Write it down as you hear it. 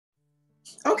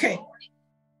Okay.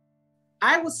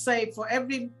 I would say for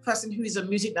every person who is a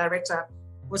music director,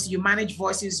 was you manage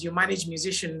voices, you manage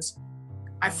musicians,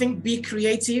 I think be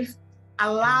creative,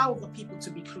 allow the people to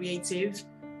be creative.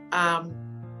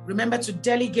 Remember to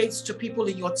delegate to people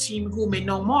in your team who may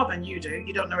know more than you do.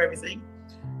 You don't know everything.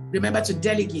 Remember to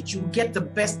delegate. You get the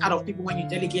best out of people when you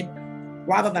delegate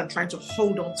rather than trying to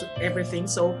hold on to everything.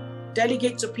 So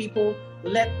delegate to people,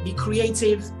 be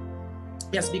creative.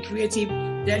 Yes, be creative,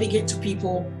 delegate to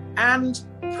people, and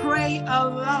pray a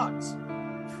lot.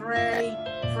 Pray,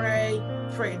 pray,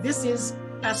 pray. This is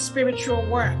a spiritual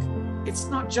work. It's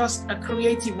not just a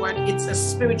creative work, it's a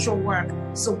spiritual work.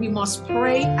 So we must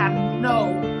pray and know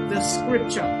the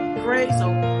scripture. Pray, so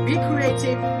be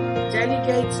creative,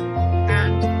 delegate,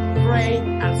 and pray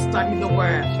and study the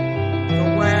word.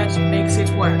 The word makes it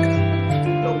work.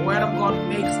 The word of God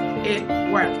makes it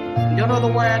work. You don't know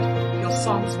the word, your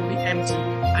songs will be empty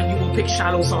and you will pick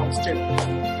shallow songs too.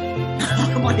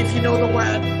 But if you know the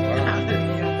word,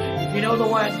 if you know the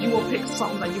word, you will pick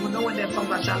songs and you will know when their songs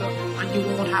are shallow and you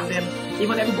won't have them.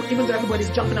 Even though everybody's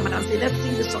jumping up and saying, let's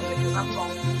sing this song, because that song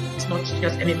is not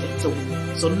just anything.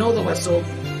 So know the word. So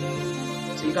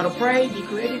you gotta pray, be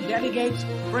creative, delegate,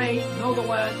 pray, know the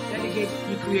word, delegate,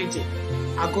 be creative.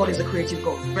 Our God is a creative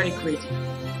God, very creative.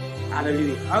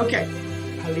 Hallelujah. Okay,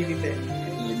 I'll leave it there.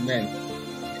 Amen.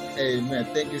 Amen.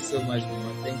 Thank you so much,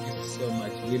 Mama. Thank you so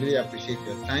much. We really appreciate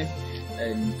your time,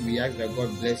 and we ask that God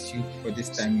bless you for this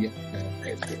time you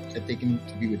have taken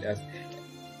to be with us.